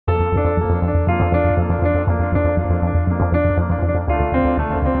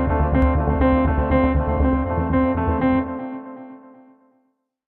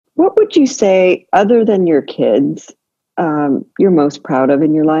What would you say, other than your kids, you're most proud of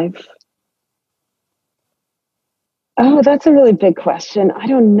in your life? Oh, that's a really big question. I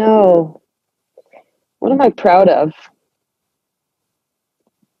don't know. What am I proud of?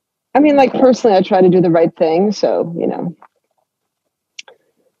 I mean, like personally, I try to do the right thing. So,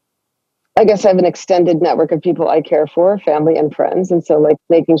 I guess I have an extended network of people I care for, family and friends. And so, like,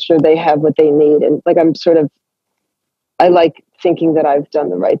 making sure they have what they need. And like, I like thinking that I've done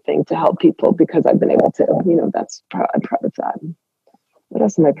the right thing to help people because I've been able to, I'm proud of that. What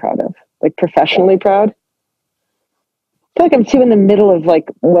else am I proud of? Like, professionally proud? I feel like I'm too in the middle of like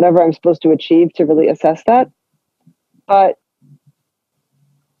whatever I'm supposed to achieve to really assess that. But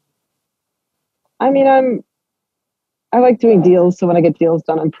I mean, I like doing deals. So when I get deals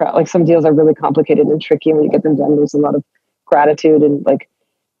done, I'm proud. Like some deals are really complicated and tricky. And when you get them done, there's a lot of gratitude and like,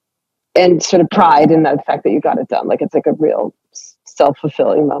 and sort of pride in the fact that you got it done. Like it's like a real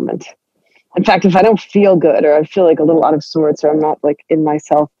self-fulfilling moment. In fact, if I don't feel good or I feel like a little out of sorts or I'm not like in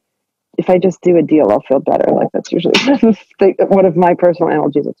myself, if I just do a deal, I'll feel better. Like that's usually one of my personal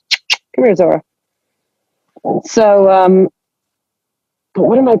analgies. Come here, Zora. So, but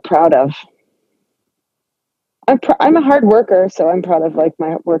what am I proud of? I'm a hard worker, so I'm proud of like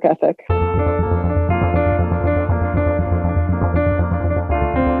my work ethic.